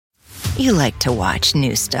You like to watch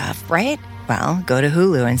new stuff, right? Well, go to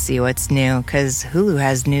Hulu and see what's new, because Hulu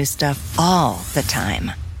has new stuff all the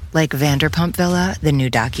time. Like Vanderpump Villa, the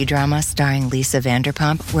new docudrama starring Lisa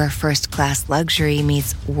Vanderpump, where first-class luxury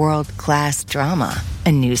meets world-class drama.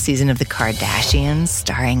 A new season of The Kardashians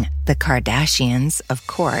starring The Kardashians, of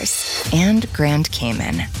course. And Grand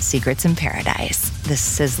Cayman, Secrets in Paradise, the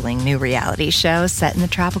sizzling new reality show set in the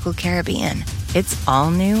tropical Caribbean. It's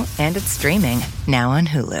all new and it's streaming now on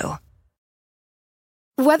Hulu.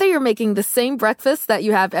 Whether you're making the same breakfast that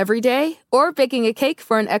you have every day or baking a cake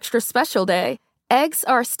for an extra special day, eggs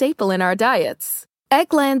are a staple in our diets.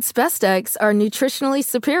 Eggland's best eggs are nutritionally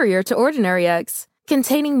superior to ordinary eggs,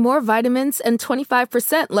 containing more vitamins and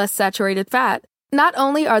 25% less saturated fat. Not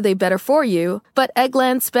only are they better for you, but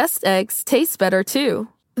Eggland's best eggs taste better too.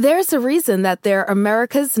 There's a reason that they're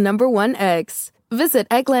America's #1 eggs. Visit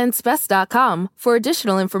egglandsbest.com for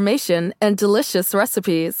additional information and delicious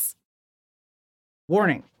recipes.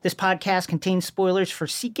 Warning, this podcast contains spoilers for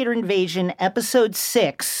Secret Invasion Episode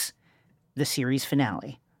 6, the series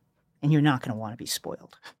finale. And you're not going to want to be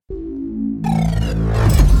spoiled.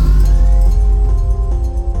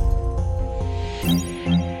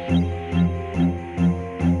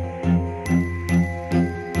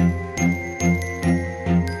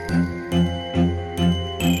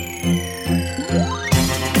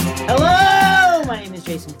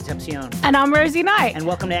 Jason Concepcion. And I'm Rosie Knight. And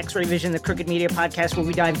welcome to X-Ray Vision, the Crooked Media podcast, where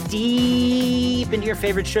we dive deep into your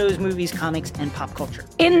favorite shows, movies, comics, and pop culture.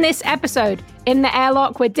 In this episode, in the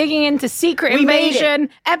airlock, we're digging into Secret Invasion,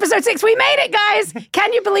 Episode 6. We made it, guys!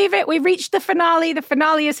 Can you believe it? We reached the finale. The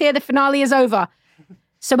finale is here. The finale is over.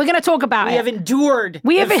 So we're going to talk about it. We have endured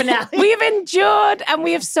the finale. We have endured and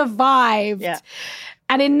we have survived. Yeah.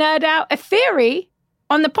 And in Nerd Out, a theory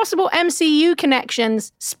on the possible MCU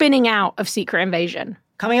connections spinning out of Secret Invasion.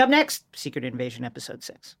 Coming up next, Secret Invasion Episode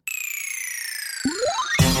 6.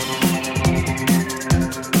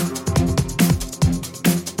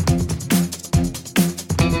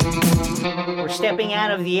 We're stepping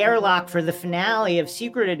out of the airlock for the finale of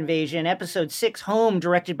Secret Invasion Episode 6, Home,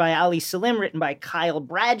 directed by Ali Salim, written by Kyle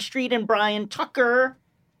Bradstreet and Brian Tucker.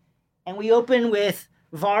 And we open with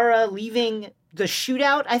Vara leaving the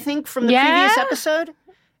shootout, I think, from the previous episode.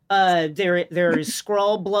 There is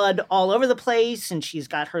Skrull blood all over the place, and she's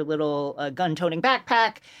got her little gun-toting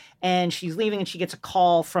backpack, and she's leaving, and she gets a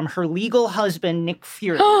call from her legal husband, Nick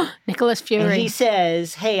Fury. Nicholas Fury. And he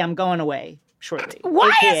says, hey, I'm going away shortly.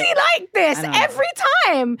 Why is he like this every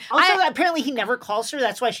time? Also, apparently he never calls her.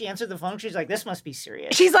 That's why she answered the phone. She's like, this must be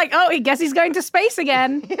serious. She's like, oh, I guess he's going to space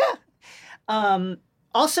again. Yeah.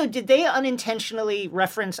 Also, did they unintentionally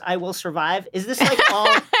reference I Will Survive? Is this like all...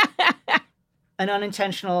 an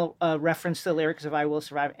unintentional reference to the lyrics of I Will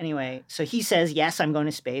Survive. Anyway, so he says, yes, I'm going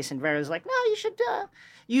to space. And Vera's like, no,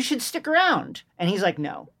 you should stick around. And he's like,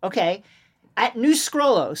 no. Okay. At New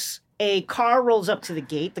Skrullos, a car rolls up to the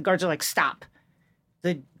gate. The guards are like, stop.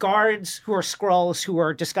 The guards who are Skrulls, who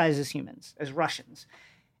are disguised as humans, as Russians.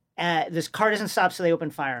 This car doesn't stop, so they open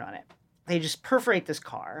fire on it. They just perforate this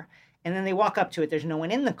car. And then they walk up to it. There's no one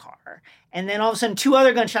in the car. And then all of a sudden, 2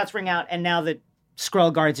 other gunshots ring out. And now the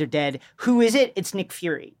Skrull guards are dead. Who is it? It's Nick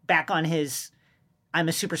Fury, back on his I'm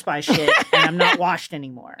a super spy shit and I'm not washed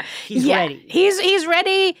anymore. He's ready. He's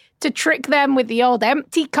ready to trick them with the old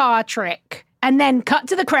empty car trick and then cut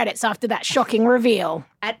to the credits after that shocking reveal.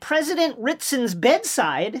 At President Ritson's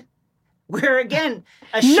bedside, where again,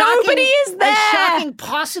 nobody is there. A shocking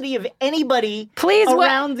paucity of anybody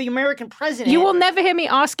around the American president. You will never hear me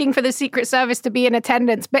asking for the Secret Service to be in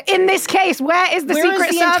attendance, but in this case, where is the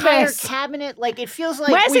Secret Service? Entire cabinet? Like, it feels like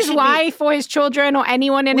where's his wife or his children or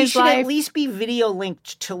anyone in his life? We should at least be video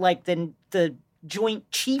linked to like the Joint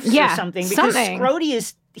Chiefs or something, because Scrody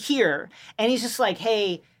is here and he's just like,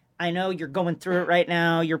 hey, I know you're going through it right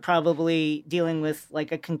now. You're probably dealing with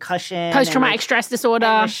like a concussion. Post-traumatic stress disorder.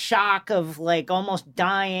 And a shock of like almost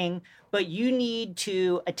dying. But you need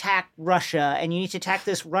to attack Russia and you need to attack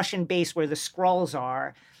this Russian base where the Skrulls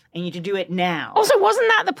are. And you need to do it now. Also, wasn't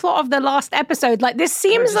that the plot of the last episode? Like, this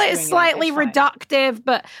seems like it's slightly reductive,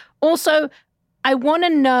 but also I want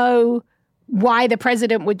to know why the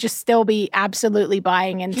president would just still be absolutely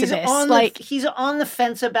buying into this. He's on the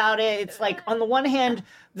fence about it. It's like, on the one hand,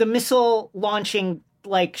 the missile launching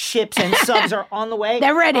like ships and subs are on the way.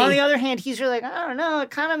 They're ready. On the other hand, he's really like, I don't know. It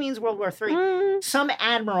kind of means World War III. Some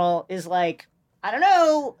admiral is like, I don't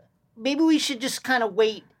know. Maybe we should just kind of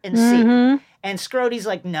wait and see. And Scroty's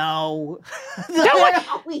like, no.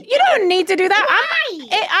 You don't need to do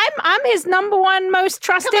that. I'm his number one most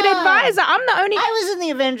trusted advisor. I'm the only. I was in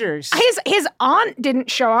the Avengers. His aunt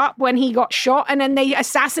didn't show up when he got shot, and then they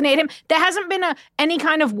assassinated him. There hasn't been any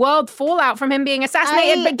kind of world fallout from him being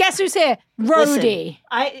assassinated. But guess who's here? Rhodey.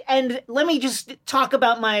 Listen, and let me just talk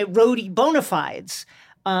about my Rhodey bona fides.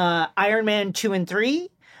 Iron Man 2 and 3.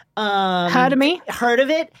 Heard of me? Heard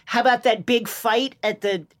of it? How about that big fight at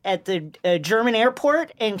the German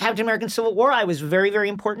airport in Captain America: Civil War? I was very, very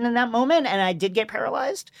important in that moment, and I did get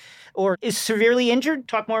paralyzed or is severely injured.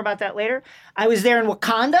 Talk more about that later. I was there in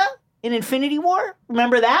Wakanda in Infinity War.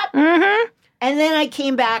 Remember that? Mm-hmm. And then I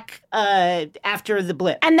came back after the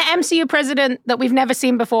blip. And the MCU president that we've never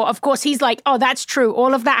seen before, of course, he's like, oh, that's true.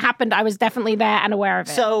 All of that happened. I was definitely there and aware of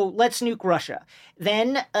it. So let's nuke Russia.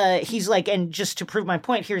 Then he's like, and just to prove my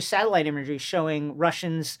point, here's satellite imagery showing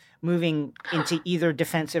Russians moving into either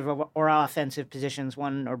defensive or offensive positions,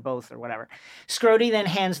 one or both or whatever. Scrody then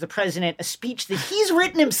hands the president a speech that he's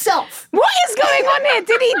written himself. What is going on here?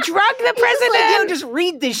 Did he drug the president? Like, yo, just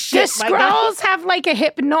read this shit. Do Skrulls have like a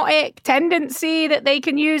hypnotic tendency that they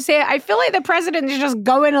can use here? I feel like the president is just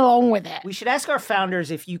going along with it. We should ask our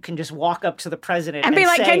founders if you can just walk up to the president and be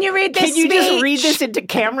like, say, can you read this Can you speech? just read this into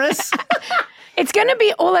cameras? It's going to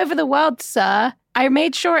be all over the world, sir. I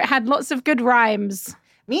made sure it had lots of good rhymes.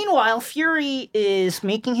 Meanwhile, Fury is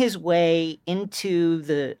making his way into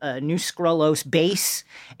the New Skrullos base,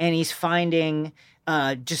 and he's finding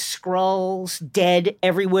just Skrulls dead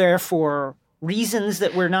everywhere for reasons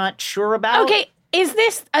that we're not sure about. Okay,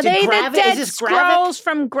 are they the dead Skrulls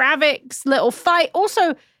from Gravik's little fight?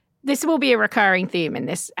 Also, this will be a recurring theme in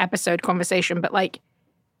this episode conversation, but like,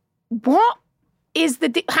 what is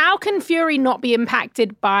how can Fury not be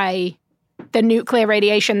impacted by the nuclear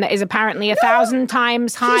radiation that is apparently 1,000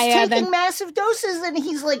 times higher He's taking massive doses and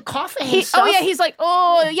he's like coughing and stuff. Oh yeah, he's like,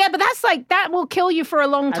 oh yeah, but that's like, that will kill you for a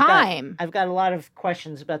long time. I've got a lot of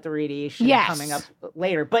questions about the radiation coming up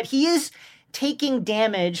later, but he is taking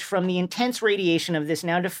damage from the intense radiation of this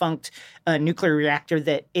now defunct nuclear reactor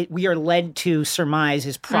that we are led to surmise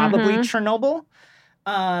is probably Chernobyl.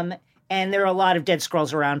 And there are a lot of dead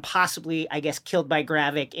Skrulls around, possibly, I guess, killed by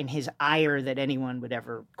Gravik in his ire that anyone would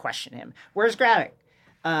ever question him. Where's Gravik?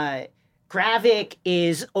 Gravik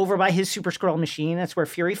is over by his Super Skrull machine. That's where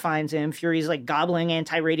Fury finds him. Fury's like gobbling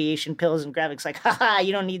anti-radiation pills, and Gravik's like, haha,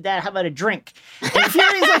 you don't need that. How about a drink? And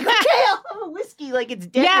Fury's like, okay, I'll have a whiskey like it's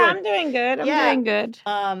dead. Yeah, I'm doing good. I'm doing good.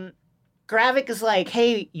 Gravik is like,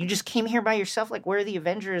 hey, you just came here by yourself? Like, where are the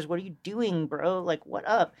Avengers? What are you doing, bro? Like, what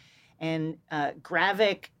up? And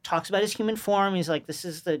Gravik talks about his human form. He's like,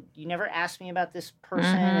 you never asked me about this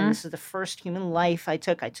person, and this is the first human life I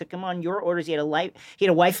took. I took him on your orders. He had a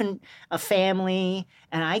wife and a family,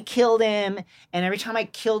 and I killed him. And every time I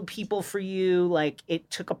killed people for you, like, it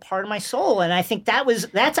took a part of my soul. And I think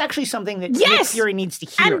that's actually something that Nick Fury needs to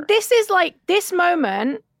hear. And this is like, this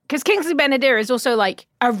moment, because Kingsley Ben-Adir is also like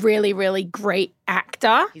a really, really great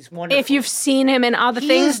actor. He's wonderful. If you've seen him in other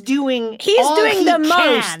things. He's doing the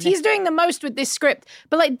most. He's doing the most with this script.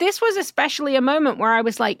 But like, this was especially a moment where I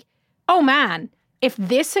was like, oh man, if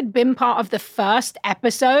this had been part of the first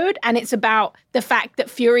episode, and it's about the fact that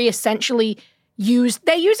Fury essentially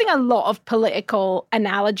they're using a lot of political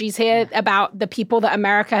analogies here about the people that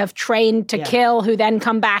America have trained to kill, who then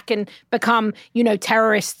come back and become,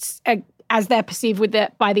 terrorists as they're perceived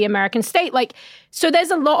by the American state. Like, so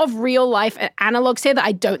there's a lot of real life analogs here that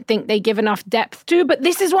I don't think they give enough depth to, but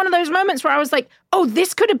this is one of those moments where I was like, oh,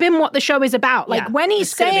 this could have been what the show is about. Like, when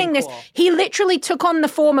he's saying this, he literally took on the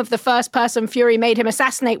form of the first person Fury made him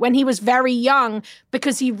assassinate when he was very young,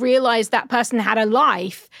 because he realized that person had a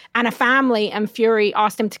life and a family, and Fury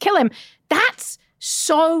asked him to kill him. That's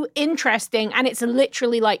so interesting, and it's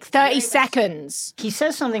literally like 30 seconds. He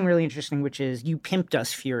says something really interesting, which is, you pimped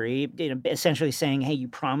us, Fury, essentially saying, hey, you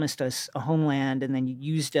promised us a homeland, and then you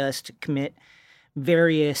used us to commit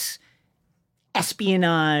various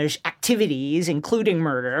espionage activities, including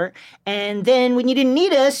murder. And then when you didn't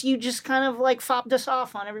need us, you just kind of like fobbed us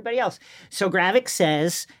off on everybody else. So Gravik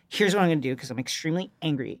says, here's what I'm going to do, because I'm extremely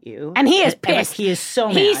angry at you. And he is pissed. He is so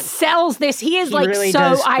mad. He sells this. He is really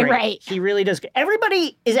so irate. He really does.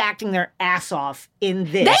 Everybody is acting their ass off in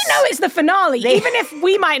this. They know it's the finale, even if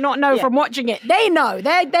we might not know from watching it. They know.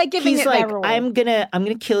 They're giving it their all. I'm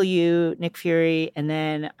gonna kill you, Nick Fury, and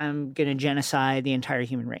then I'm gonna genocide the entire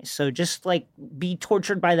human race. So just like be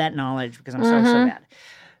tortured by that knowledge, because I'm so mad.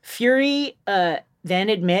 Fury then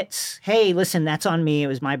admits, hey, listen, that's on me. It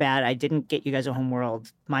was my bad. I didn't get you guys a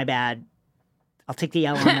homeworld. My bad. I'll take the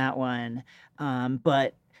L on that one.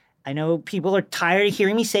 But I know people are tired of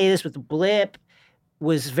hearing me say this with the blip.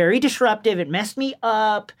 was very disruptive. It messed me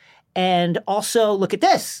up. And also, look at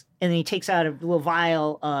this. And then he takes out a little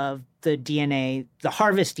vial of the DNA, the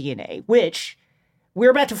Harvest DNA, which we're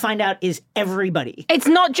about to find out is everybody. It's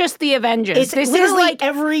not just the Avengers. This is like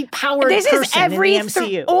every powered person in the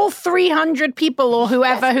MCU. All 300 people or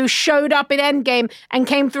whoever who showed up in Endgame and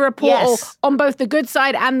came through a portal on both the good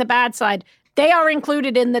side and the bad side. They are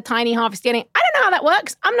included in the tiny Harvest DNA. I don't know how that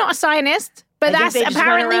works. I'm not a scientist, but that's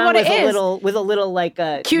apparently what it is. With a little like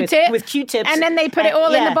Q-tip. With Q-tips. And then they put it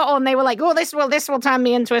all in the bottle and they were like, oh, this will turn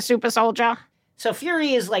me into a super soldier. So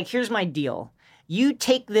Fury is like, here's my deal. You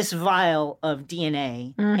take this vial of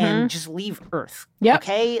DNA and just leave Earth.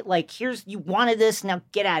 Okay? Like, you wanted this, now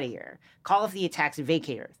get out of here. Call off the attacks and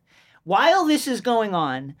vacate Earth. While this is going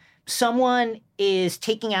on, someone is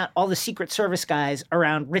taking out all the Secret Service guys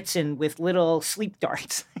around Ritson with little sleep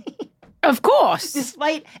darts. Of course.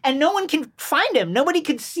 And no one can find him. Nobody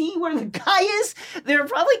can see where the guy is. There are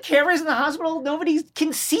probably cameras in the hospital. Nobody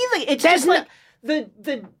can see it's just like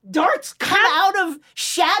the darts come out of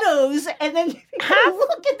shadows and then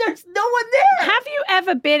look and there's no one there. Have you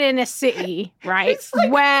ever been in a city, right,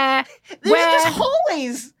 like, where just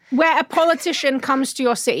hallways where a politician comes to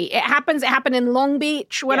your city? It happened in Long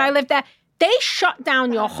Beach when I lived there. They shut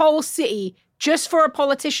down your whole city just for a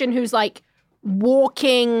politician who's like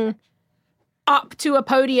walking up to a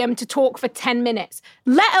podium to talk for 10 minutes,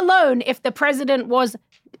 let alone if the president was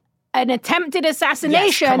an attempted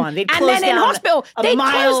assassination, and then in hospital, they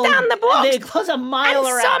close down the blocks. They close a mile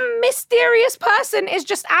around. Some mysterious person is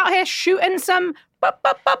just out here shooting some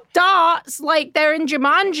darts like they're in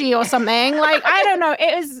Jumanji or something. Like, I don't know.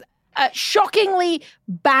 It is shockingly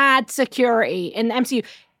bad security in the MCU.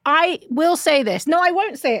 I will say this. No, I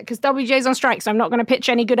won't say it because WJ's on strike, so I'm not going to pitch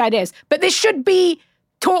any good ideas. But this should be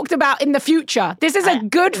talked about in the future. This is a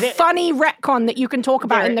good, funny retcon that you can talk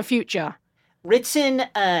about in the future. Ritson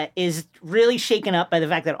is really shaken up by the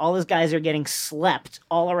fact that all his guys are getting slept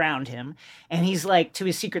all around him. And he's like, to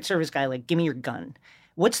his Secret Service guy, like, give me your gun.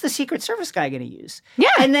 What's the Secret Service guy going to use?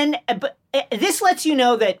 Yeah. And then, but this lets you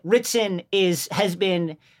know that Ritson has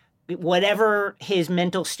been, whatever his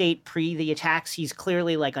mental state pre the attacks, he's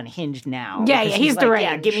clearly like unhinged now. Yeah, he's like, deranged.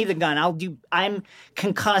 Yeah, give me the gun. I'm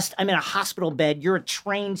concussed. I'm in a hospital bed. You're a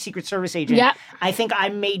trained Secret Service agent. Yep. I think I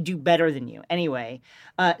may do better than you. Anyway,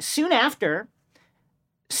 soon after,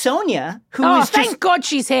 Sonya, thank God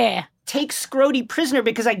she's here, takes Scrody prisoner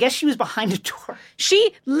because I guess she was behind a door.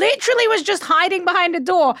 She literally was just hiding behind a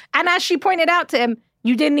door. And as she pointed out to him,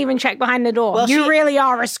 you didn't even check behind the door. Well, you really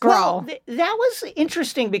are a Skrull. Well, that was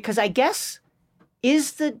interesting because I guess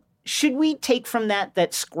should we take from that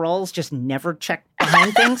Skrulls just never check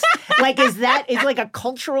behind things? Like, is like a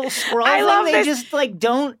cultural Skrull thing? Love they this. Just like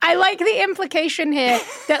don't. I like the implication here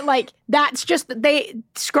that like that's just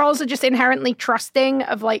Skrulls are just inherently trusting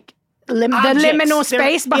of like the liminal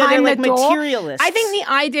space behind the door. Materialists. I think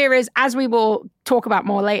the idea is, as we will talk about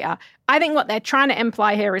more later, I think what they're trying to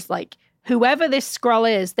imply here is like, whoever this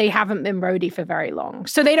Skrull is, they haven't been Rhodey for very long.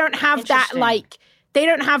 So they don't have that, like, they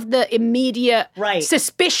don't have the immediate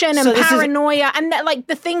suspicion and paranoia and that, like,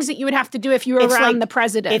 the things that you would have to do if you were around the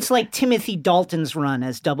president. It's like Timothy Dalton's run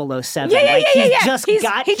as 007.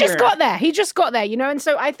 He just got there, you know? And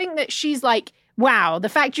so I think that she's like, wow, the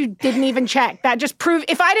fact you didn't even check, that just proved,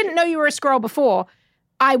 if I didn't know you were a Skrull before,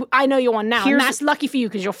 I know you're one now, and that's lucky for you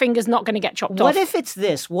because your finger's not going to get chopped off. What if it's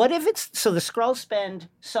this? What if it's... So the Skrulls spend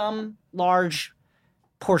some large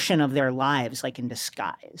portion of their lives, like, in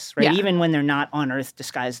disguise, right? Yeah. Even when they're not on Earth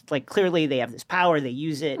disguised. Like, clearly they have this power, they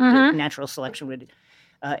use it. Mm-hmm. Natural selection would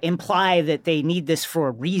imply that they need this for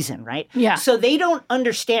a reason, right? Yeah. So they don't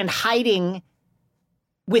understand hiding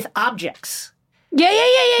with objects. Yeah.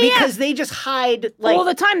 Because they just hide like all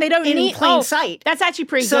the time. They don't in plain sight. That's actually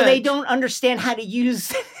pretty good. So they don't understand how to use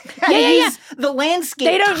the landscape.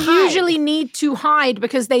 They don't usually need to hide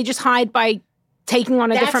because they just hide by taking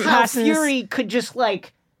on a different person's. That's how Fury could just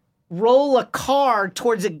like roll a car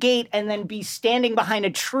towards a gate and then be standing behind a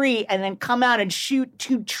tree and then come out and shoot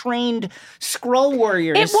two trained Skrull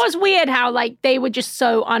warriors. It was weird how like they were just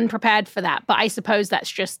so unprepared for that, but I suppose that's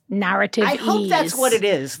just narrative I hope that's what it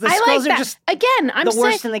is. The Skrulls are just I'm the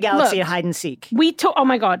worst in the galaxy at hide and seek. Oh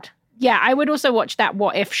my God. Yeah, I would also watch that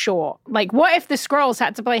What If short. Like, what if the Skrulls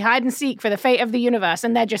had to play hide and seek for the fate of the universe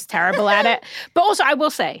and they're just terrible at it? But also, I will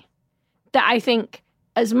say that I think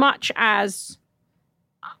as much as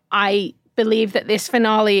I believe that this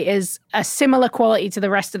finale is a similar quality to the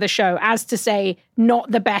rest of the show, as to say,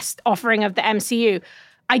 not the best offering of the MCU.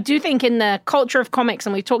 I do think in the culture of comics,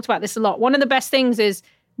 and we've talked about this a lot, one of the best things is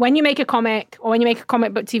when you make a comic or when you make a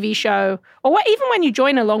comic book TV show, or even when you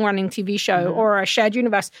join a long-running TV show or a shared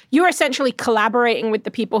universe, you're essentially collaborating with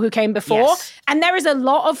the people who came before. Yes. And there is a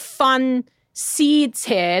lot of fun seeds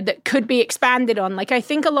here that could be expanded on. Like, I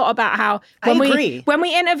think a lot about how when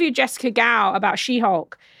we interviewed Jessica Gao about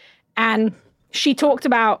She-Hulk, and she talked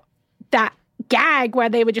about that gag where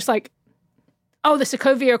they were just like, oh, the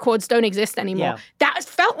Sokovia Accords don't exist anymore. Yeah. That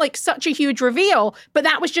felt like such a huge reveal, but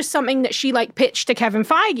that was just something that she like pitched to Kevin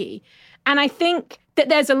Feige. And I think that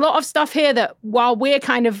there's a lot of stuff here that while we're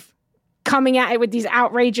kind of coming at it with these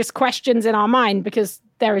outrageous questions in our mind, because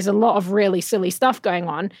there is a lot of really silly stuff going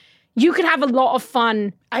on, you could have a lot of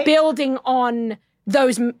fun building on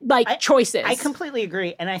those choices. I completely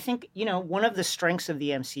agree. And I think, one of the strengths of the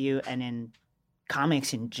MCU and in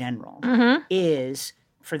comics in general is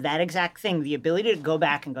for that exact thing, the ability to go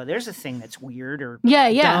back and go, there's a thing that's weird or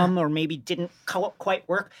dumb or maybe didn't quite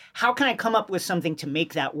work. How can I come up with something to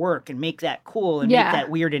make that work and make that cool and make that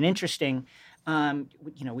weird and interesting?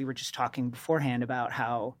 We were just talking beforehand about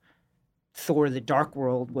how Thor: The Dark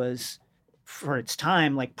World was, for its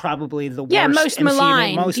time, like probably the worst most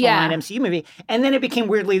maligned MCU movie. And then it became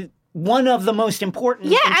weirdly one of the most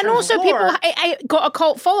important. Yeah, and also people got a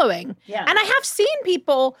cult following. Yeah. And I have seen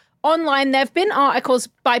people online, there have been articles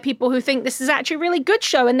by people who think this is actually a really good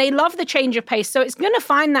show and they love the change of pace. So it's going to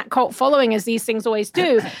find that cult following, as these things always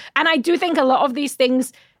do. And I do think a lot of these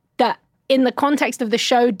things that in the context of the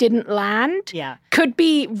show didn't land could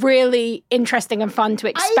be really interesting and fun to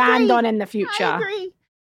expand on in the future. I agree.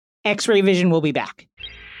 X-Ray Vision will be back.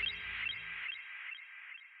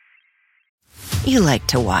 You like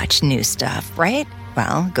to watch new stuff, right?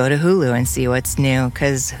 Well, go to Hulu and see what's new,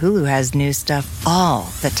 because Hulu has new stuff all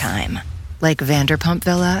the time. Like Vanderpump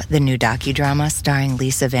Villa, the new docudrama starring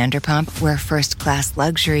Lisa Vanderpump, where first-class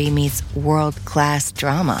luxury meets world-class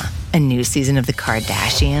drama. A new season of The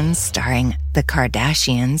Kardashians starring The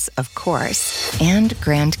Kardashians, of course. And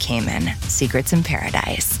Grand Cayman, Secrets in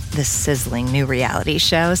Paradise, the sizzling new reality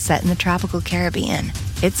show set in the tropical Caribbean.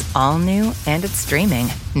 It's all new and it's streaming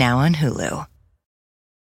now on Hulu.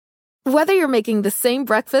 Whether you're making the same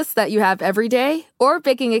breakfast that you have every day or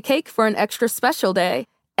baking a cake for an extra special day,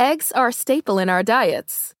 eggs are a staple in our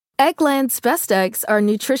diets. Eggland's Best Eggs are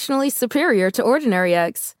nutritionally superior to ordinary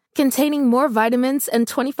eggs, containing more vitamins and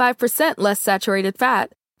 25% less saturated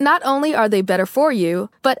fat. Not only are they better for you,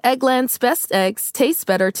 but Eggland's Best Eggs taste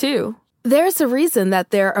better too. There's a reason that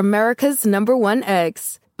they're America's #1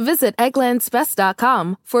 eggs. Visit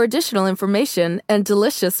egglandsbest.com for additional information and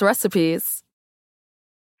delicious recipes.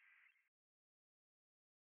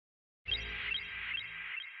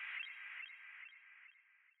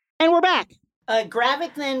 And we're back.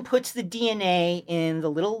 Gravik then puts the DNA in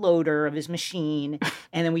the little loader of his machine,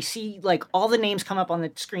 and then we see like all the names come up on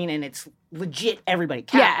the screen, and it's legit everybody.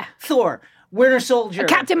 Thor, Winter Soldier,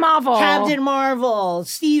 Captain Marvel,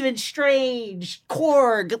 Stephen Strange,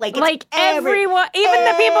 Korg, like everyone, even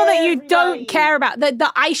the people that you don't care about,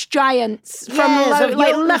 the ice giants from Laufey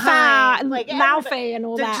and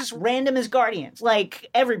all they're that. They're just random as Guardians. Like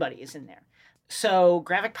everybody is in there. So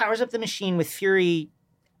Gravik powers up the machine with Fury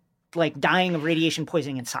like dying of radiation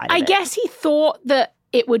poisoning inside of it. I guess he thought that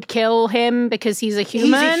it would kill him because he's a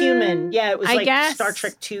human. He's a human. Yeah, it was Star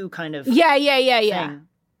Trek 2 kind of thing.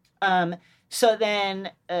 So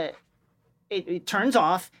then it turns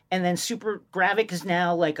off, and then Gravik is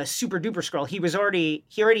now like a super duper Skrull.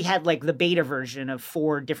 He already had like the beta version of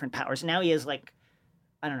 4 different powers. Now he has like,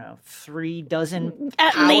 I don't know, 3 dozen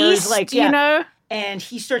at powers, least, you know. And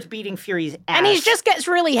he starts beating Fury's ass. And he just gets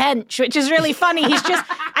really hench, which is really funny. He's just,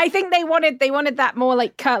 I think they wanted that more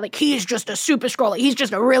like Kurt, like he's just a super Skrull. Like, he's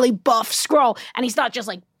just a really buff Skrull. And he's not just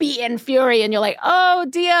like beating Fury and you're like, oh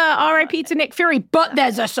dear, R.I.P. to Nick Fury. But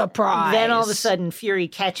there's a surprise. Then all of a sudden Fury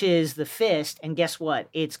catches the fist, and guess what?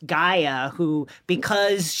 It's Gaia who,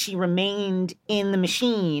 because she remained in the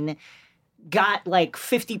machine, got like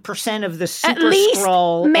 50% of the super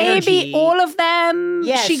Skrull maybe energy. All of them.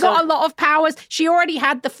 Yeah, she got a lot of powers. She already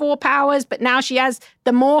had the 4 powers, but now she has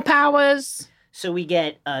the more powers. So we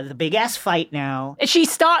get the big ass fight now. She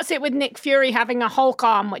starts it with Nick Fury having a Hulk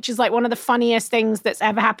arm, which is like one of the funniest things that's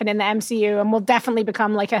ever happened in the MCU, and will definitely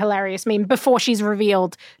become like a hilarious meme before she's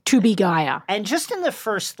revealed to be Gaia. And just in the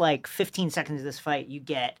first like 15 seconds of this fight, you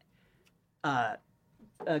get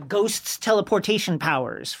Ghost's teleportation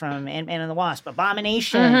powers from Ant-Man and the Wasp,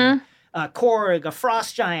 Abomination, Korg, a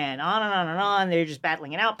frost giant, on and on and on. They're just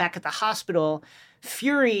battling it out back at the hospital.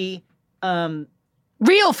 Fury,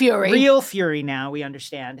 Real Fury now, we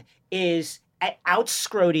understand, is out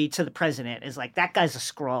Scrody to the president, is like, that guy's a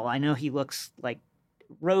Skrull. I know he looks like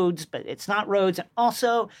Rhodes, but it's not Rhodes. And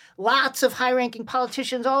also lots of high-ranking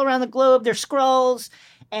politicians all around the globe. They're Skrulls.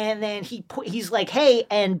 And then he's like, hey,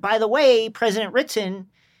 and by the way, President Ritson,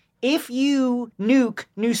 if you nuke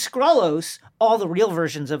New Skrullos, all the real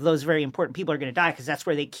versions of those very important people are going to die because that's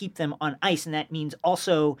where they keep them on ice. And that means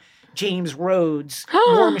also James Rhodes,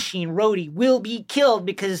 War Machine Rhodey, will be killed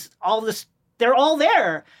because they're all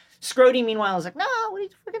there. Scrody, meanwhile, is like, no, what are you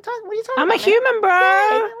talking about? I'm a human, bro.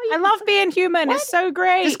 I love being human. What? It's so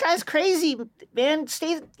great. This guy's crazy, man.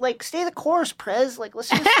 Stay the course, Prez. Like, let's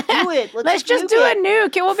just do it. Let's just do a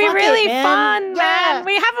nuke. It will be really fun, man.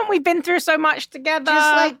 We've been through so much together.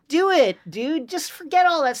 Just like do it, dude. Just forget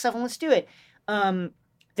all that stuff and let's do it.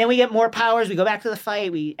 Then we get more powers. We go back to the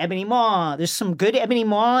fight. Ebony Maw. There's some good Ebony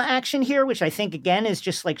Maw action here, which I think again is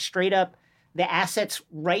just like straight up the assets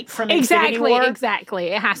right from Infinity War. Exactly.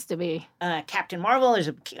 It has to be. Captain Marvel. There's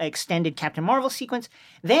an extended Captain Marvel sequence.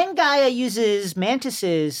 Then Gaia uses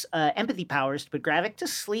Mantis's empathy powers to put Gravik to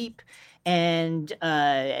sleep. And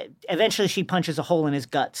eventually she punches a hole in his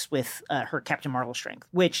guts with her Captain Marvel strength,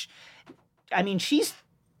 which, I mean,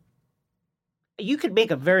 you could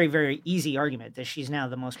make a very, very easy argument that she's now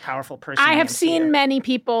the most powerful person. I have seen many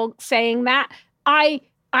people saying that. I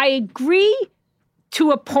agree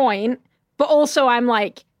to a point. But also, I'm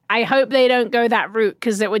like, I hope they don't go that route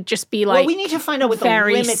because it would just be like, well, we need to find out what the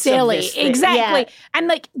limits silly. Of this thing. Exactly. Yeah. And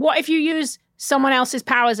like, what if you use someone else's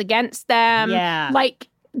powers against them? Yeah. Like,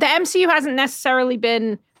 the MCU hasn't necessarily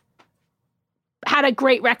had a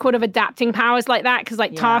great record of adapting powers like that because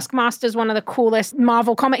like Taskmaster's one of the coolest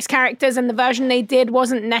Marvel Comics characters, and the version they did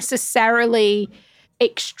wasn't necessarily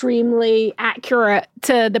extremely accurate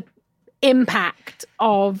to the impact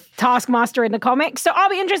of Taskmaster in the comics. So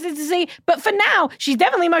I'll be interested to see. But for now, she's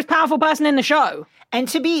definitely the most powerful person in the show. And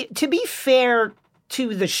to be fair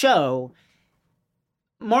to the show,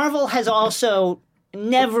 Marvel has also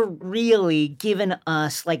never really given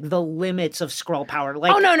us like the limits of Skrull power.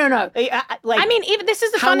 Like, oh no. Like, I mean, even this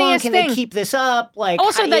is the funniest thing. How long can they keep this up? Like,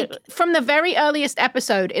 also, from the very earliest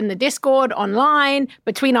episode in the Discord, online,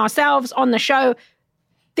 between ourselves, on the show.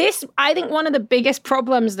 This, I think one of the biggest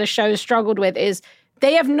problems the show struggled with is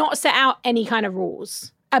they have not set out any kind of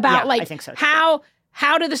rules about I think so,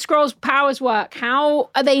 how do the Skrulls' powers work? How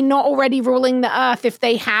are they not already ruling the Earth if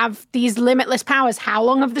they have these limitless powers? How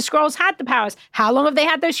long have the Skrulls had the powers? How long have they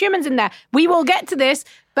had those humans in there? We will get to this,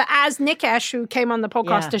 but as Nikesh, who came on the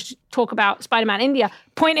podcast to talk about Spider-Man India,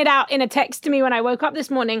 pointed out in a text to me when I woke up this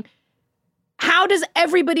morning, how does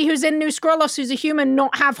everybody who's in New Skrullos who's a human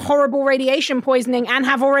not have horrible radiation poisoning and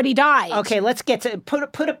have already died? Okay, let's get to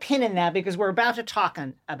put a pin in that because we're about to talk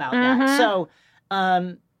about that. So,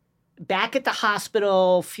 back at the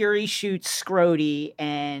hospital, Fury shoots Scrody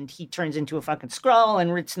and he turns into a fucking Skrull,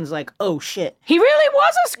 and Ritson's like, "Oh shit, he really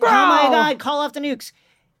was a Skrull! Oh my god, call off the nukes."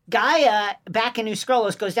 Gaia, back in New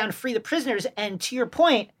Skrullos, goes down to free the prisoners, and to your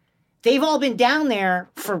point, they've all been down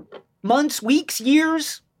there for months, weeks,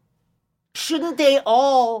 years. Shouldn't they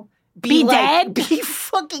all be dead? Be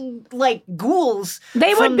fucking like ghouls?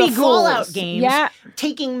 They from would be the Fallout ghouls. Games,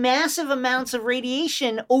 taking massive amounts of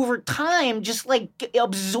radiation over time, just like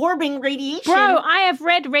absorbing radiation. Bro, I have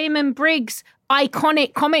read Raymond Briggs'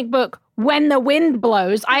 iconic comic book, When the Wind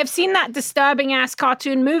Blows. I have seen that disturbing ass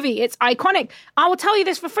cartoon movie. It's iconic. I will tell you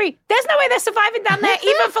this for free. There's no way they're surviving down there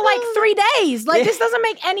even for like 3 days. Like, this doesn't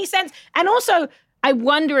make any sense. And also, I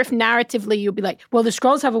wonder if narratively you'll be like, well, the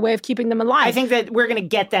Skrulls have a way of keeping them alive. I think that we're going to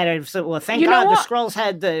get that. Well, thank God the Skrulls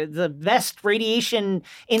had the best radiation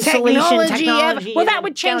insulation technology. Well, that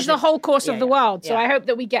would change the whole course of the world. So I hope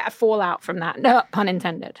that we get a fallout from that. No, pun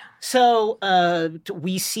intended. So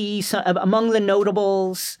we see among the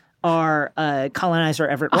notables are colonizer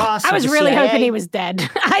Everett Ross. I was really CIA. Hoping he was dead.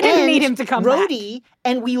 I didn't need him to come Rhodey, back.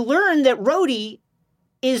 And we learned that Rhodey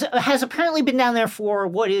has apparently been down there for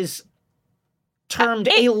what is termed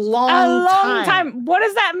a long time. What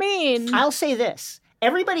does that mean? I'll say this.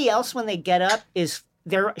 Everybody else, when they get up,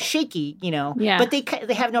 they're shaky, but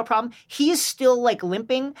they have no problem. He is still like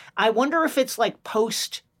limping. I wonder if it's like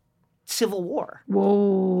post Civil War.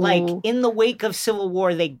 Whoa. Like in the wake of Civil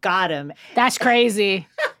War, they got him. That's crazy.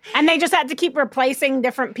 And they just had to keep replacing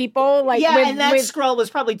different people. Like and that Skrull was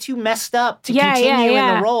probably too messed up to continue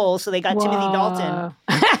in the role, so they got Timothy Dalton.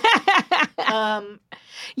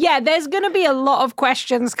 Yeah, there's going to be a lot of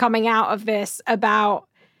questions coming out of this about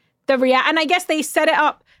the and I guess they set it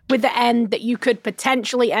up with the end that you could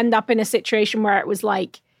potentially end up in a situation where it was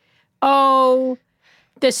like, oh,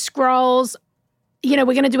 the Skrulls, we're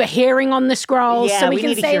going to do a hearing on the Skrulls, so we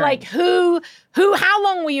can say like, how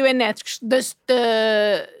long were you in there?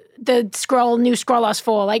 The the new Skrullos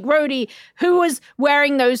for? Like Rhodey, who was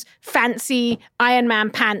wearing those fancy Iron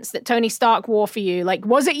Man pants that Tony Stark wore for you? Like,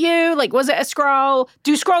 was it you? Like, was it a Skrull?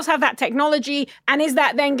 Do Skrulls have that technology? And is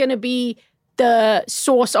that then going to be the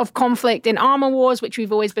source of conflict in Armor Wars, which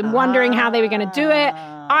we've always been wondering how they were going to do it?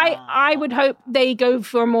 I would hope they go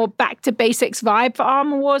for a more back to basics vibe for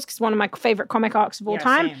Armor Wars, because it's one of my favorite comic arcs of all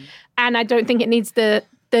time. Same. And I don't think it needs the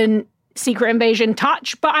Secret Invasion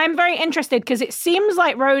touch, but I'm very interested because it seems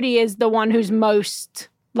like Rhodey is the one who's most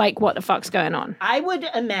like, what the fuck's going on? I would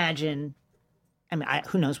imagine,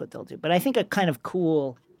 who knows what they'll do, but I think a kind of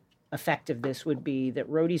cool effect of this would be that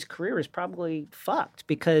Rhodey's career is probably fucked,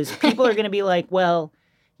 because people are going to be like, well,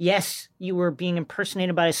 yes, you were being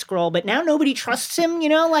impersonated by a Skrull, but now nobody trusts him,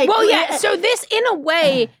 like. Well, yeah, so this, in a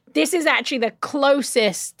way, this is actually the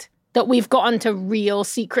closest that we've gotten to real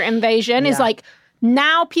Secret Invasion, is like,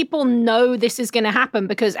 now people know this is going to happen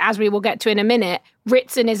because, as we will get to in a minute,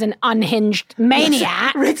 Ritson is an unhinged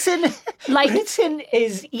maniac. Ritson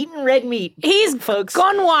is eating red meat. He's folks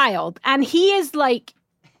gone wild, and he is like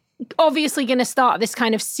obviously going to start this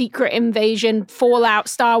kind of Secret Invasion Fallout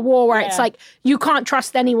Star War where it's like you can't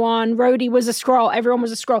trust anyone. Rhodey was a Skrull. Everyone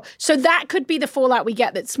was a Skrull. So that could be the Fallout we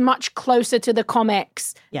get. That's much closer to the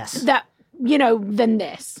comics. Yes. That than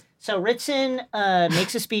this. So Ritson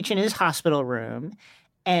makes a speech in his hospital room,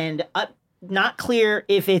 and not clear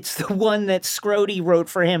if it's the one that Scrody wrote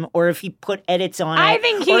for him or if he put edits on it. I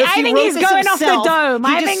think he's going off the dome.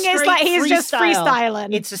 I think it's like he's just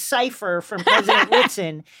freestyling. It's a cipher from President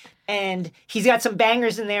Ritson, and he's got some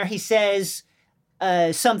bangers in there. He says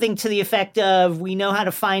something to the effect of, "We know how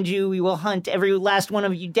to find you. We will hunt every last one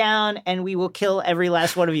of you down, and we will kill every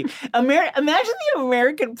last one of you." Imagine the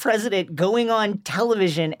American president going on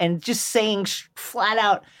television and just saying flat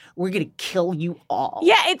out, "We're going to kill you all."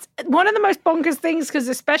 Yeah, it's one of the most bonkers things, because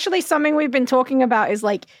especially something we've been talking about is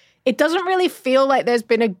like, it doesn't really feel like there's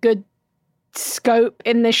been a good scope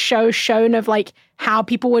in this show shown of like how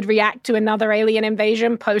people would react to another alien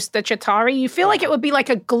invasion post the Chitauri. You feel like it would be like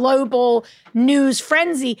a global news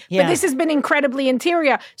frenzy, but this has been incredibly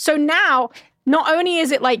interior. So now, not only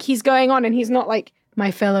is it like he's going on and he's not like, my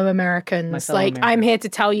fellow Americans, I'm here to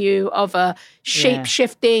tell you of a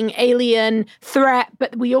shape-shifting alien threat,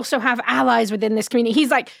 but we also have allies within this community. He's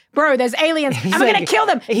like, bro, there's aliens, and we're going to kill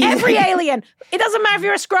them. Every alien. It doesn't matter if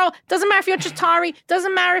you're a Skrull, doesn't matter if you're Chitauri,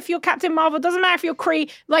 doesn't matter if you're Captain Marvel, doesn't matter if you're Kree,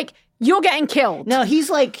 like, you're getting killed. No, he's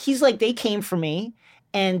like, they came for me.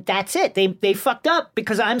 And that's it. They fucked up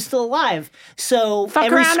because I'm still alive. So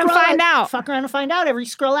fuck around and find out. Fuck around and find out. Every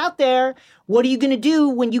Skrull out there, what are you going to do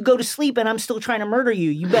when you go to sleep and I'm still trying to murder you?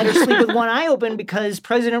 You better sleep with one eye open because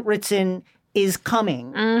President Ritson is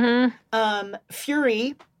coming. Mm-hmm.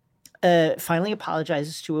 Fury finally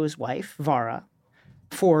apologizes to his wife, Vara,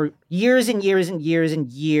 for years and years and years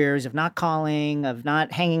and years of not calling, of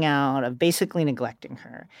not hanging out, of basically neglecting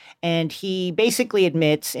her. And he basically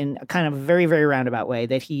admits in a kind of very, very roundabout way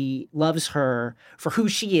that he loves her for who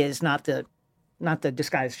she is, not the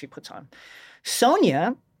disguise she puts on.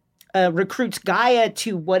 Sonya recruits Gaia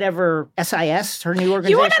to whatever SIS, her new organization.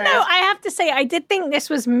 You want to know, I have to say, I did think this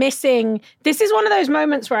was missing. This is one of those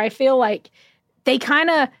moments where I feel like they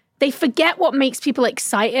forget what makes people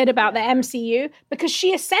excited about the MCU, because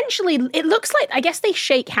she essentially, it looks like, I guess they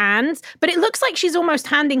shake hands, but it looks like she's almost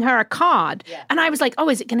handing her a card. Yeah. And I was like, oh,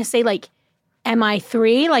 is it going to say like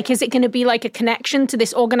MI3? Like, is it going to be like a connection to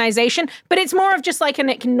this organization? But it's more of just like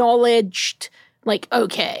an acknowledged, like,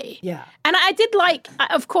 okay. Yeah. And I did like,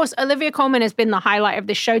 of course, Olivia Colman has been the highlight of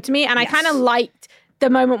this show to me. And I kind of liked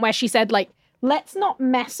the moment where she said, like, let's not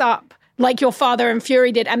mess up like your father and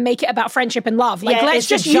Fury did and make it about friendship and love. Like, let's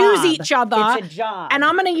just use each other. It's a job. And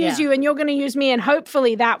I'm going to use you and you're going to use me. And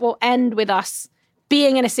hopefully that will end with us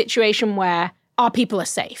being in a situation where our people are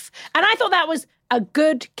safe. And I thought that was a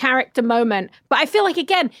good character moment. But I feel like,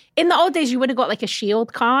 again, in the old days, you would have got like a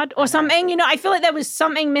shield card or something. I feel like there was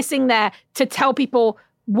something missing there to tell people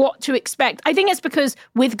what to expect. I think it's because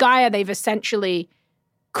with Gaia, they've essentially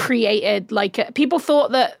created like, people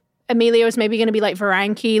thought that Amelia was maybe going to be like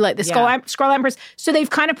Varanki, like the Skrull Empress. So they've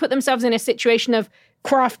kind of put themselves in a situation of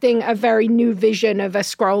crafting a very new vision of a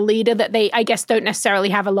Skrull leader that they, I guess, don't necessarily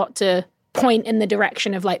have a lot to point in the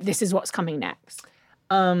direction of like, this is what's coming next.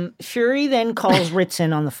 Fury then calls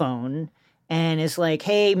Ritson on the phone and is like,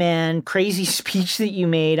 hey, man, crazy speech that you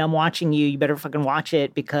made. I'm watching you. You better fucking watch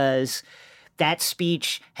it because that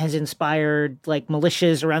speech has inspired like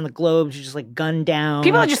militias around the globe to just like gun down.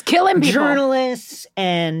 People are just killing people. Journalists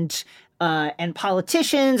and and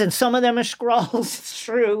politicians, and some of them are Skrulls, it's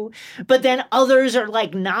true. But then others are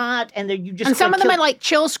like not, and you just and some of them are like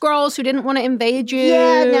chill Skrulls who didn't want to invade you.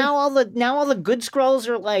 Yeah, now all the good Skrulls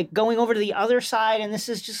are like going over to the other side, and this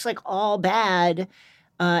is just like all bad.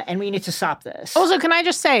 And we need to stop this. Also, can I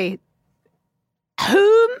just say,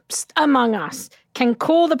 who among us can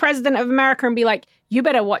call the president of America and be like, you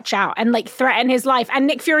better watch out, and like threaten his life? And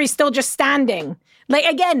Nick Fury's still just standing. Like,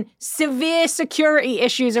 again, severe security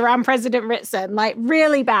issues around President Ritson, like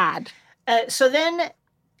really bad. So then,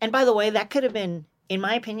 and by the way, that could have been, in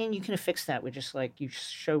my opinion, you can have fixed that with just like, you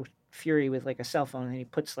show Fury with like a cell phone and he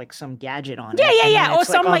puts like some gadget on it. Yeah. Or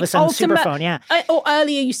some like ultimate superphone, yeah. Or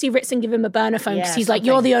earlier you see Ritson give him a burner phone because he's like,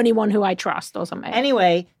 you're the only one who I trust or something.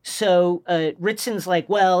 Anyway, so Ritson's like,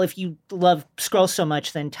 well, if you love Skrulls so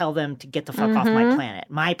much, then tell them to get the fuck off my planet.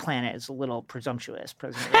 My planet is a little presumptuous,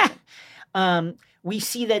 President Ritson. We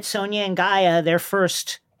see that Sonya and Gaia, their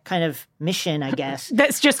first kind of mission, I guess.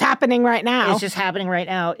 That's just happening right now. It's just happening right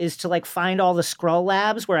now, is to like find all the Skrull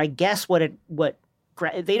labs where I guess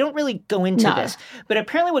they don't really go into this, but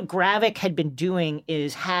apparently what Gravik had been doing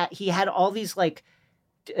is he had all these like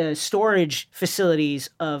storage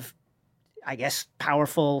facilities of, I guess,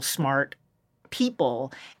 powerful, smart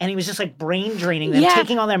people, and he was just like brain draining them,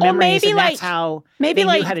 taking all their memories, and that's how they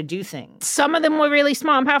knew how to do things. Some of them were really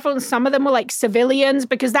smart and powerful, and some of them were like civilians,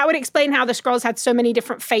 because that would explain how the Skrulls had so many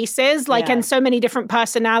different faces, and so many different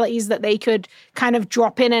personalities that they could kind of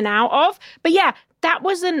drop in and out of. But yeah, that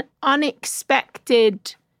was an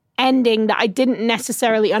unexpected ending that I didn't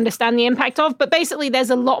necessarily understand the impact of. But basically,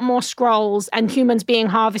 there's a lot more Skrulls and humans being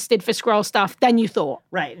harvested for Skrull stuff than you thought.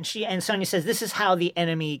 Right. And Sonya says, this is how the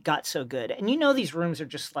enemy got so good. And you know these rooms are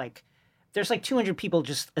just like, there's like 200 people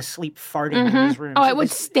just asleep farting in these rooms. Oh, it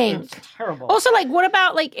would stink. It's terrible. Also, like, what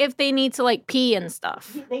about like if they need to like pee and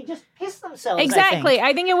stuff? They just piss themselves, Exactly.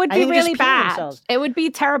 I think it would be really bad. Themselves. It would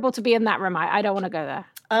be terrible to be in that room. I don't want to go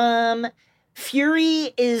there.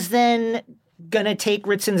 Fury is then gonna take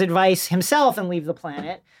Ritson's advice himself and leave the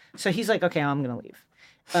planet. So he's like, okay, I'm gonna leave.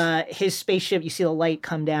 His spaceship, you see the light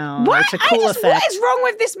come down. What? It's a cool effect. What is wrong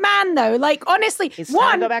with this man, though? Like, honestly, it's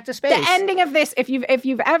time to go back to space. The ending of this, if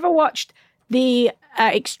you've ever watched the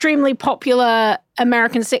extremely popular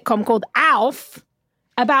American sitcom called Alf,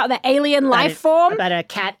 about the alien life form. About a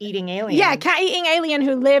cat-eating alien. Yeah, cat-eating alien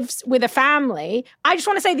who lives with a family. I just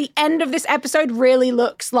want to say the end of this episode really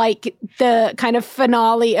looks like the kind of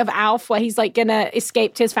finale of Alf, where he's like gonna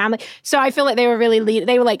escape to his family. So I feel like they were really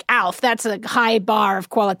they were like, Alf, that's a high bar of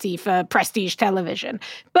quality for prestige television.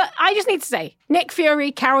 But I just need to say, Nick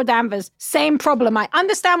Fury, Carol Danvers, same problem. I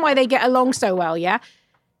understand why they get along so well, yeah?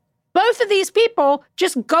 Both of these people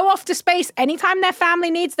just go off to space anytime their family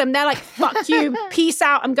needs them. They're like, fuck you, peace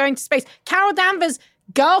out, I'm going to space. Carol Danvers'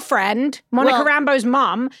 girlfriend, Monica Rambeau's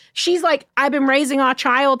mom, she's like, I've been raising our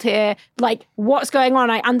child here. Like, what's going on?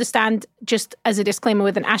 I understand, just as a disclaimer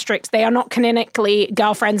with an asterisk, they are not canonically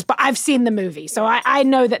girlfriends, but I've seen the movie, so I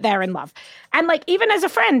know that they're in love. And like, even as a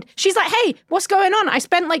friend, she's like, hey, what's going on? I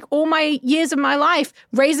spent like all my years of my life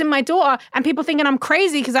raising my daughter, and people thinking I'm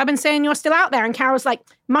crazy because I've been saying you're still out there. And Carol's like,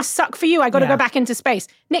 must suck for you. I got to go back into space.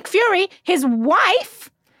 Nick Fury, his wife,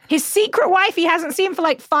 his secret wife he hasn't seen for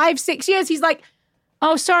like 5-6 years, he's like,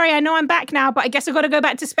 oh, sorry, I know I'm back now, but I guess I've got to go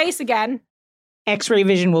back to space again. X-Ray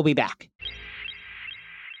Vision will be back.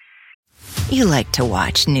 You like to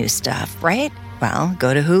watch new stuff, right? Well,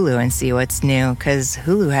 go to Hulu and see what's new, because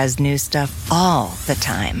Hulu has new stuff all the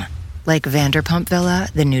time. Like Vanderpump Villa,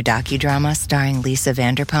 the new docudrama starring Lisa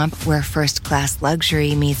Vanderpump, where first-class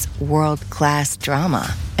luxury meets world-class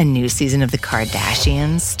drama. A new season of The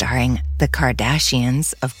Kardashians starring The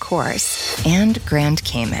Kardashians, of course. And Grand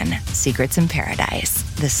Cayman, Secrets in Paradise,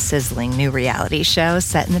 the sizzling new reality show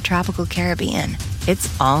set in the tropical Caribbean.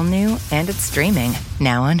 It's all new and it's streaming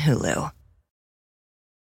now on Hulu.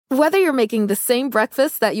 Whether you're making the same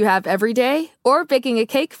breakfast that you have every day or baking a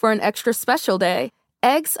cake for an extra special day,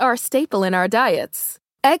 eggs are a staple in our diets.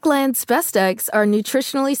 Eggland's best eggs are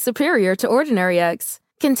nutritionally superior to ordinary eggs,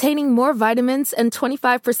 containing more vitamins and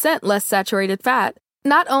 25% less saturated fat.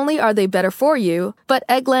 Not only are they better for you, but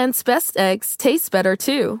Eggland's best eggs taste better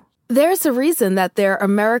too. There's a reason that they're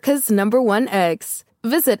America's #1 eggs.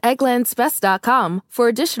 Visit egglandsbest.com for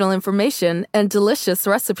additional information and delicious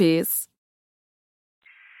recipes.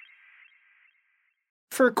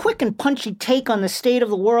 For a quick and punchy take on the state of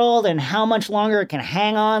the world and how much longer it can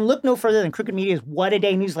hang on, look no further than Crooked Media's What a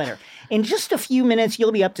Day newsletter. In just a few minutes,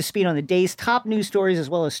 you'll be up to speed on the day's top news stories, as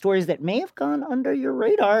well as stories that may have gone under your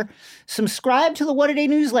radar. Subscribe to the What a Day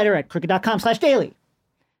newsletter at crooked.com/daily.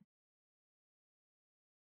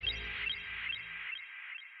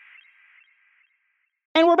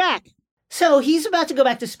 And we're back. So he's about to go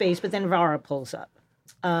back to space, but then Vara pulls up.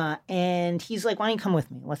 And he's like, why don't you come with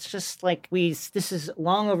me? Let's just this is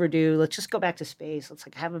long overdue. Let's just go back to space. Let's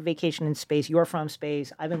have a vacation in space. You're from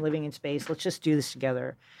space. I've been living in space. Let's just do this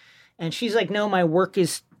together. And she's like, no, my work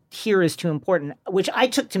here is too important, which I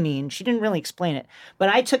took to mean, she didn't really explain it, but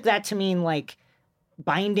I took that to mean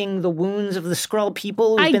binding the wounds of the Skrull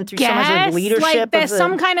people who've been through so much of leadership. There's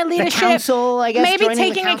some kind of leadership. The council, I guess. Maybe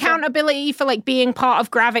taking accountability for being part of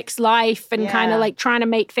Gravik's life and kind of trying to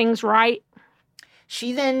make things right.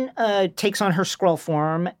 She then takes on her Skrull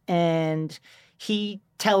form, and he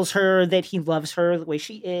tells her that he loves her the way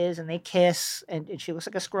she is, and they kiss, and she looks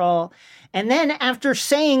like a Skrull. And then after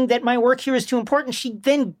saying that my work here is too important, she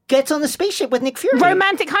then gets on the spaceship with Nick Fury.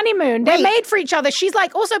 Romantic honeymoon. They're made for each other. She's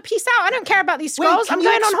like, also, peace out. I don't care about these Skrulls. I'm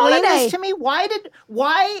going on holiday. This to me?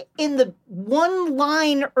 Why in the one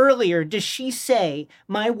line earlier does she say,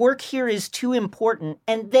 my work here is too important,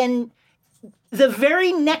 and then the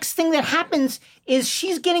very next thing that happens is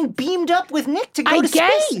she's getting beamed up with Nick to go to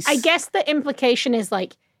space. I guess the implication is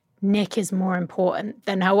Nick is more important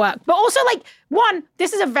than her work. But also one,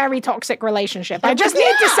 this is a very toxic relationship. I just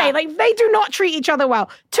need to say, they do not treat each other well.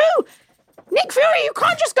 Two, Nick Fury, you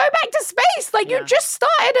can't just go back to space. You just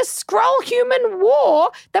started a Skrull-human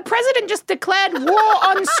war. The president just declared war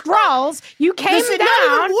on Skrulls. You came down.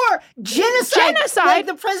 Not even war. Genocide.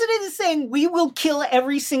 The president is saying, we will kill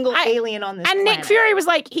every single alien on this planet. And Nick Fury was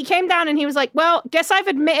he came down and he was like, well, guess I've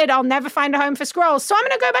admitted I'll never find a home for Skrulls, so I'm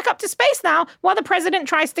going to go back up to space now while the president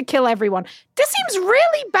tries to kill everyone. This seems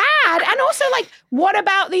really bad. And also, what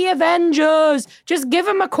about the Avengers? Just give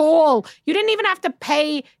them a call. You didn't even have to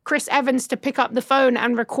pay Chris Evans to pick up the phone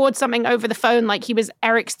and record something over the phone like he was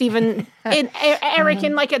Eric in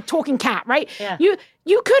a talking cat, right? Yeah.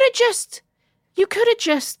 You could have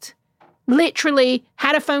just literally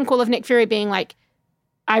had a phone call of Nick Fury being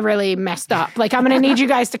I really messed up. I'm going to need you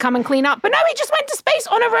guys to come and clean up. But no, he just went to space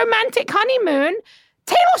on a romantic honeymoon.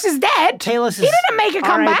 Talos is dead. He didn't make a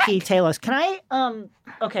comeback. R.I.P. Talos. Can I,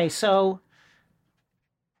 okay, so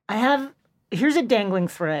here's a dangling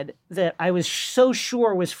thread that I was so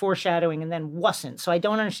sure was foreshadowing and then wasn't. So I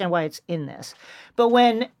don't understand why it's in this. But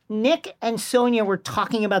when Nick and Sonya were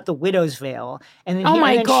talking about the Widow's Veil, and then,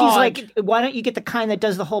 she's like, why don't you get the kind that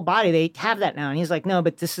does the whole body? They have that now. And he's like, no,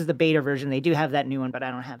 but this is the beta version. They do have that new one, but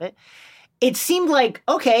I don't have it. It seemed like,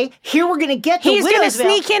 okay, here we're going to get the Widow's Veil. He's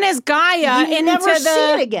going to sneak in as Gaia you never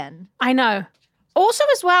see it again. I know. Also,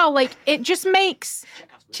 as well, it just makes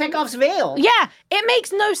Chekhov's veil. Yeah, it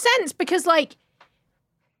makes no sense because,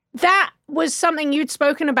 that was something you'd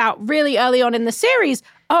spoken about really early on in the series.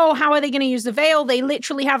 Oh, how are they going to use the veil? They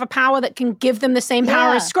literally have a power that can give them the same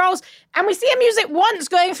power as Skrulls. And we see him use it once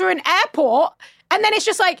going through an airport, and then it's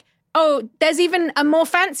just oh, there's even a more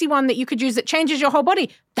fancy one that you could use that changes your whole body.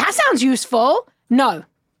 That sounds useful. No.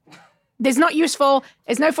 There's not useful.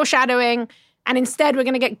 There's no foreshadowing. And instead, we're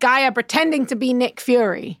going to get Gaia pretending to be Nick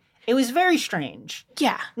Fury. It was very strange.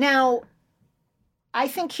 Yeah. Now, I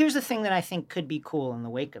think here's the thing that I think could be cool in the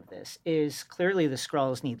wake of this is clearly the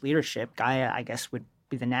Skrulls need leadership. Gaia, I guess, would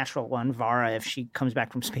be the natural one. Vara, if she comes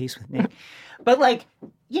back from space with Nick. But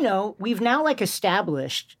we've now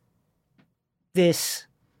established this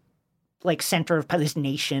center of this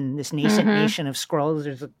nation, this nascent nation of Skrulls.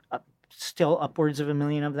 There's still upwards of 1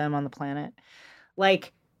 million of them on the planet.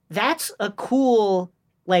 That's a cool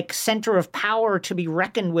center of power to be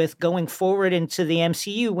reckoned with going forward into the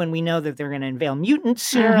MCU when we know that they're going to unveil mutants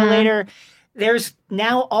sooner or later. There's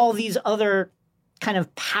now all these other kind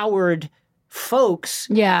of powered folks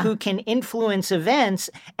who can influence events.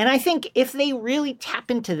 And I think if they really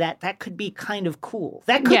tap into that, that could be kind of cool.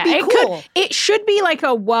 That could be cool. It should be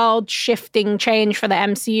a world-shifting change for the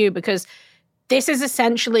MCU because this is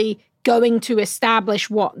essentially going to establish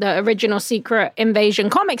what the original Secret Invasion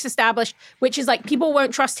comics established, which is people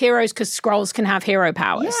won't trust heroes because Skrulls can have hero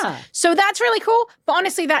powers. Yeah. So that's really cool. But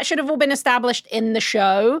honestly, that should have all been established in the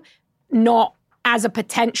show, not as a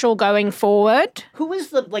potential going forward. Who is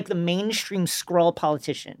the mainstream Skrull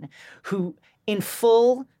politician who, in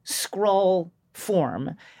full Skrull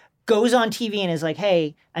form, goes on TV and is like,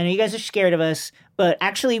 hey, I know you guys are scared of us, but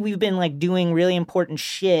actually we've been doing really important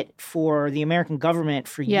shit for the American government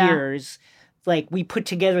for years. We put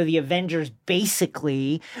together the Avengers,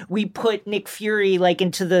 basically. We put Nick Fury,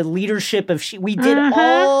 into the leadership of we did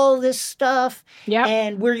all this stuff. Yep.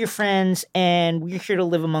 And we're your friends, and we're here to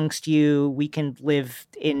live amongst you. We can live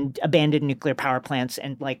in abandoned nuclear power plants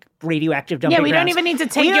and, radioactive dumping grounds. Yeah, we don't even need to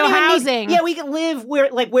take your housing. We can live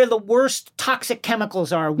where the worst toxic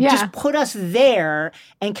chemicals are. Just put us there,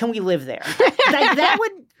 and can we live there? That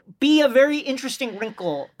would be a very interesting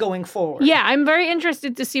wrinkle going forward. Yeah, I'm very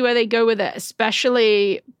interested to see where they go with it,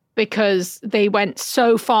 especially because they went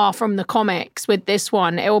so far from the comics with this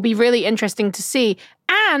one. It will be really interesting to see.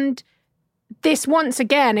 And this, once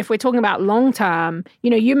again, if we're talking about long term,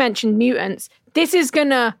 you mentioned mutants. This is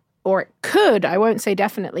gonna, or it could, I won't say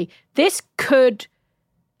definitely, this could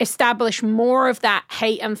establish more of that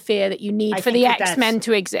hate and fear that you need for the X-Men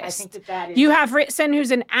to exist. I think that is... You have Ritson, who's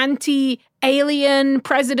an anti-alien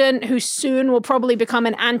president, who soon will probably become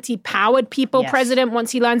an anti-powered people president once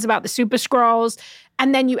he learns about the Super Skrulls.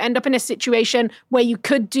 And then you end up in a situation where you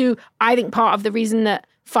could do, I think part of the reason that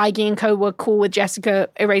Feige and co were cool with Jessica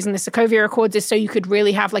erasing the Sokovia Accords is so you could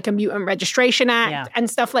really have like a Mutant Registration Act and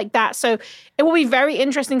stuff like that. So it will be very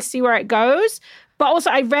interesting to see where it goes. But also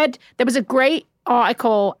I read, there was a great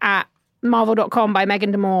article at Marvel.com by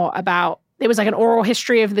Megan Demore about, it was like an oral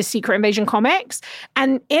history of the Secret Invasion comics.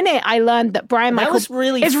 And in it, I learned that Brian Michael is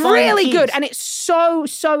really good. And it's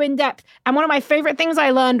so in-depth. And one of my favorite things I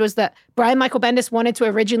learned was that Brian Michael Bendis wanted to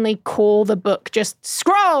originally call the book just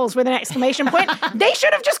Skrulls with an exclamation point. They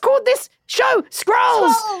should have just called this show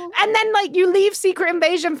Skrulls. And then like you leave Secret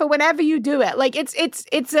Invasion for whenever you do it. Like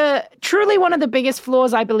it's a truly one of the biggest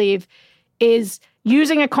flaws, I believe, is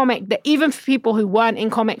using a comic that even for people who weren't in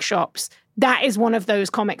comic shops, that is one of those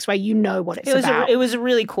comics where you know what it's about. It was a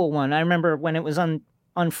really cool one. I remember when it was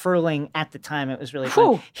unfurling at the time, it was really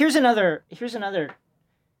fun. Here's another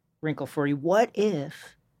wrinkle for you. What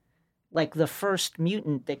if, like, the first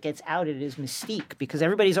mutant that gets outed is Mystique? Because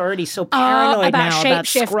everybody's already so paranoid now about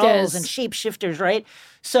Skrulls and shapeshifters, right?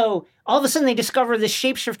 So all of a sudden they discover this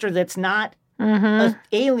shapeshifter that's not an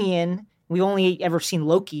alien. We've only ever seen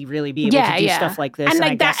Loki really be able to do stuff like this. And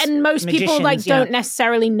like that, and most people like don't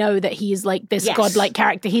necessarily know that he's like this godlike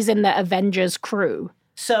character. He's in the Avengers crew.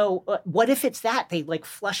 So what if it's that? They like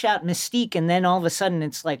flush out Mystique and then all of a sudden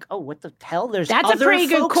it's like, oh, what the hell? That's a pretty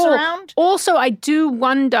good call. Around? Also, I do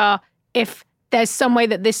wonder if there's some way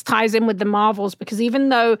that this ties in with the Marvels, because even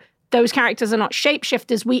though those characters are not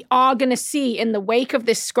shapeshifters, we are going to see in the wake of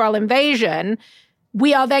this Skrull invasion,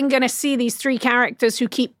 we are then going to see these three characters who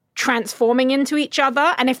keep transforming into each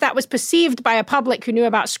other. And if that was perceived by a public who knew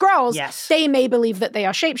about Skrulls, they may believe that they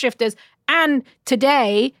are shapeshifters. And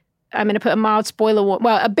today, I'm going to put a mild spoiler,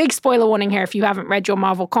 a big spoiler warning here if you haven't read your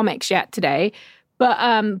Marvel comics yet today.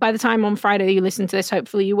 But by the time on Friday you listen to this,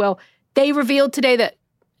 hopefully you will. They revealed today that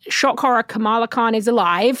shock horror Kamala Khan is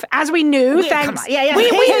alive, as we knew. Thanks. We knew,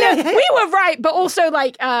 we were right, but also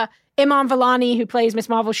like Iman Vellani, who plays Miss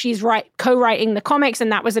Marvel, she's co-writing the comics,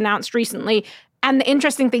 and that was announced recently. And the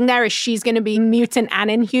interesting thing there is she's going to be mutant and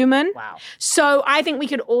Inhuman. Wow. So I think we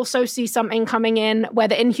could also see something coming in where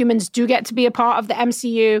the Inhumans do get to be a part of the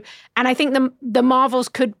MCU. And I think the Marvels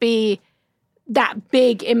could be that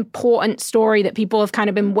big, important story that people have kind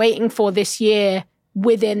of been waiting for this year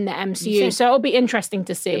within the MCU. So it'll be interesting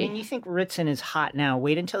to see. I mean, you think Ritson is hot now.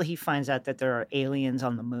 Wait until he finds out that there are aliens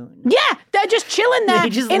on the moon. Yeah, they're just chilling there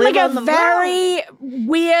in like a very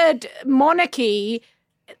weird monarchy.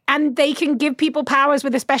 And they can give people powers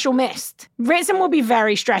with a special mist. Ritson will be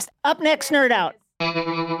very stressed. Up next, Nerd Out.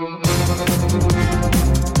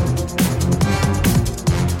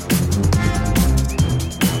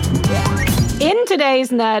 In today's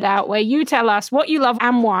Nerd Out, where you tell us what you love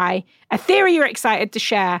and why, a theory you're excited to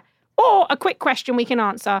share, or a quick question we can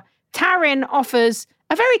answer, Taryn offers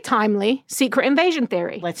a very timely Secret Invasion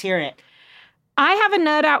theory. Let's hear it. I have a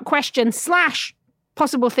Nerd Out question /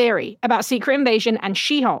 possible theory about Secret Invasion and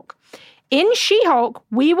She-Hulk. In She-Hulk,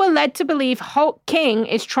 we were led to believe Hulk King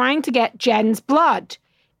is trying to get Jen's blood.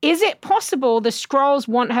 Is it possible the Skrulls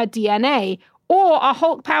want her DNA, or are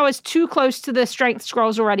Hulk powers too close to the strength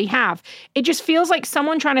Skrulls already have? It just feels like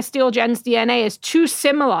someone trying to steal Jen's DNA is too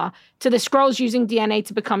similar to the Skrulls using DNA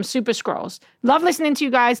to become Super Skrulls. Love listening to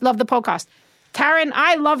you guys. Love the podcast. Taryn,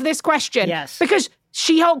 I love this question. Yes. Because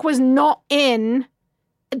She-Hulk was not in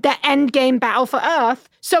the Endgame battle for Earth,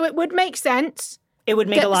 so it would make sense. It would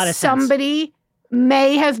make a lot of sense. Somebody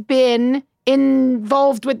may have been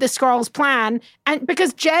involved with the Skrulls' plan, and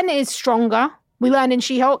because Jen is stronger, we learned in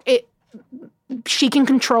She-Hulk, she can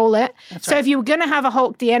control it. So if you were going to have a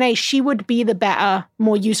Hulk DNA, she would be the better,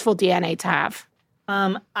 more useful DNA to have.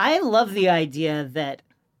 I love the idea that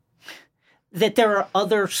there are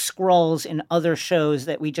other Skrulls in other shows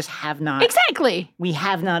that we just have not. Exactly. We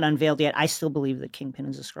have not unveiled yet. I still believe that Kingpin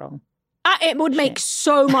is a Skrull. It would make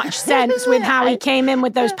so much sense with how he came in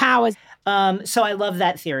with those powers. So I love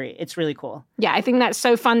that theory. It's really cool. Yeah, I think that's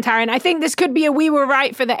so fun, Taryn. I think this could be a We Were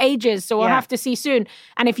Right for the ages, so we'll have to see soon.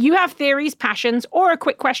 And if you have theories, passions, or a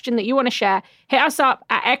quick question that you want to share, hit us up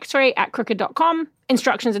at xray@crooked.com.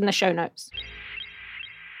 Instructions in the show notes.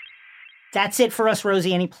 That's it for us,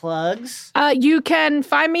 Rosie. Any plugs? You can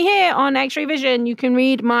find me here on X-Ray Vision. You can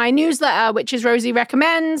read my newsletter, which is Rosie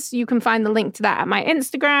Recommends. You can find the link to that at my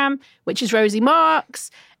Instagram, which is Rosie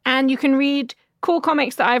Marks. And you can read cool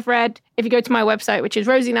comics that I've read if you go to my website, which is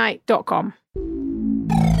rosieknight.com.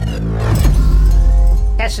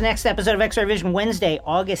 Catch the next episode of X-Ray Vision Wednesday,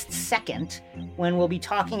 August 2nd, when we'll be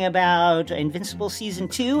talking about Invincible Season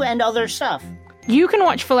 2 and other stuff. You can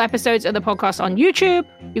watch full episodes of the podcast on YouTube.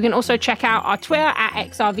 You can also check out our Twitter at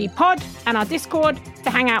XRVPod and our Discord to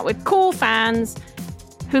hang out with cool fans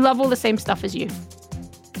who love all the same stuff as you.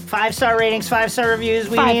 5-star ratings, 5-star reviews.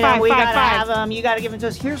 We need them. We gotta have them. You gotta give them to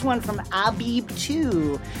us. Here's one from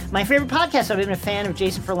Abib2. My favorite podcast. I've been a fan of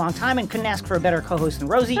Jason for a long time and couldn't ask for a better co-host than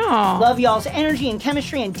Rosie. Aww. Love y'all's energy and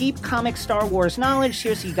chemistry and deep comic Star Wars knowledge.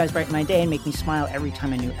 Seriously, you guys brighten my day and make me smile every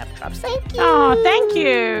time a new ep drops. Thank you. Oh, thank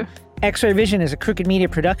you. X-Ray Vision is a Crooked Media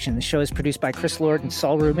production. The show is produced by Chris Lord and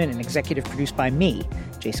Saul Rubin and executive produced by me,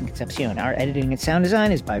 Jason Concepcion. Our editing and sound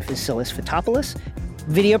design is by Vasilis Fotopoulos.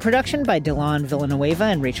 Video production by Dylan Villanueva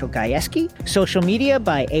and Rachel Gajewski. Social media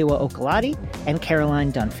by Ewa Okalati and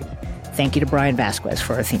Caroline Dunphy. Thank you to Brian Vasquez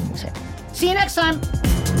for our theme music. See you next time.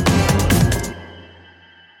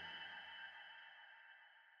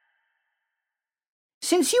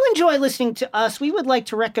 Since you enjoy listening to us, we would like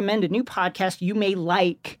to recommend a new podcast you may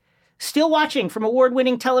like. Still Watching from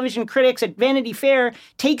award-winning television critics at Vanity Fair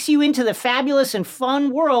takes you into the fabulous and fun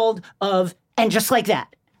world of And Just Like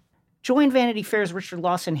That. Join Vanity Fair's Richard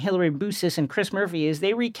Lawson, Hilary Busis, and Chris Murphy as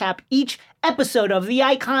they recap each episode of the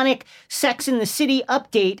iconic Sex and the City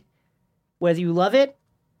update. Whether you love it,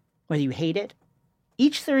 whether you hate it,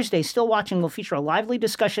 each Thursday, Still Watching will feature a lively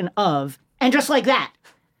discussion of And Just Like That,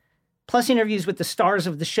 plus interviews with the stars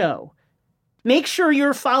of the show. Make sure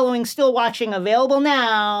you're following Still Watching, available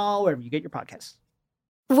now wherever you get your podcasts.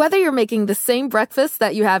 Whether you're making the same breakfast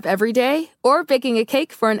that you have every day or baking a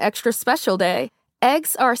cake for an extra special day,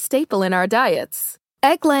 eggs are a staple in our diets.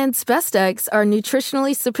 Eggland's Best Eggs are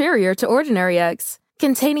nutritionally superior to ordinary eggs,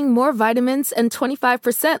 containing more vitamins and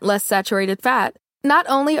 25% less saturated fat. Not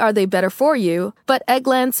only are they better for you, but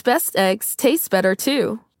Eggland's Best Eggs taste better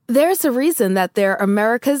too. There's a reason that they're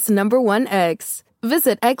America's #1 eggs.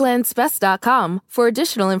 Visit egglandsbest.com for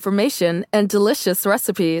additional information and delicious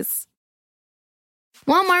recipes.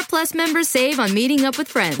 Walmart Plus members save on meeting up with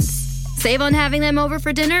friends. Save on having them over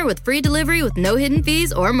for dinner with free delivery with no hidden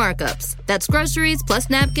fees or markups. That's groceries, plus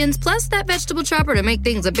napkins, plus that vegetable chopper to make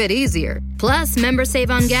things a bit easier. Plus, members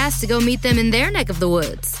save on gas to go meet them in their neck of the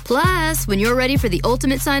woods. Plus, when you're ready for the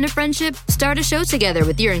ultimate sign of friendship, start a show together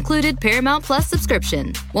with your included Paramount Plus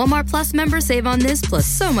subscription. Walmart Plus members save on this plus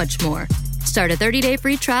so much more. Start a 30-day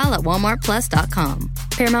free trial at walmartplus.com.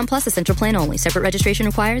 Paramount Plus Essential Plan only. Separate registration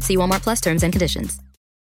required. See Walmart Plus terms and conditions.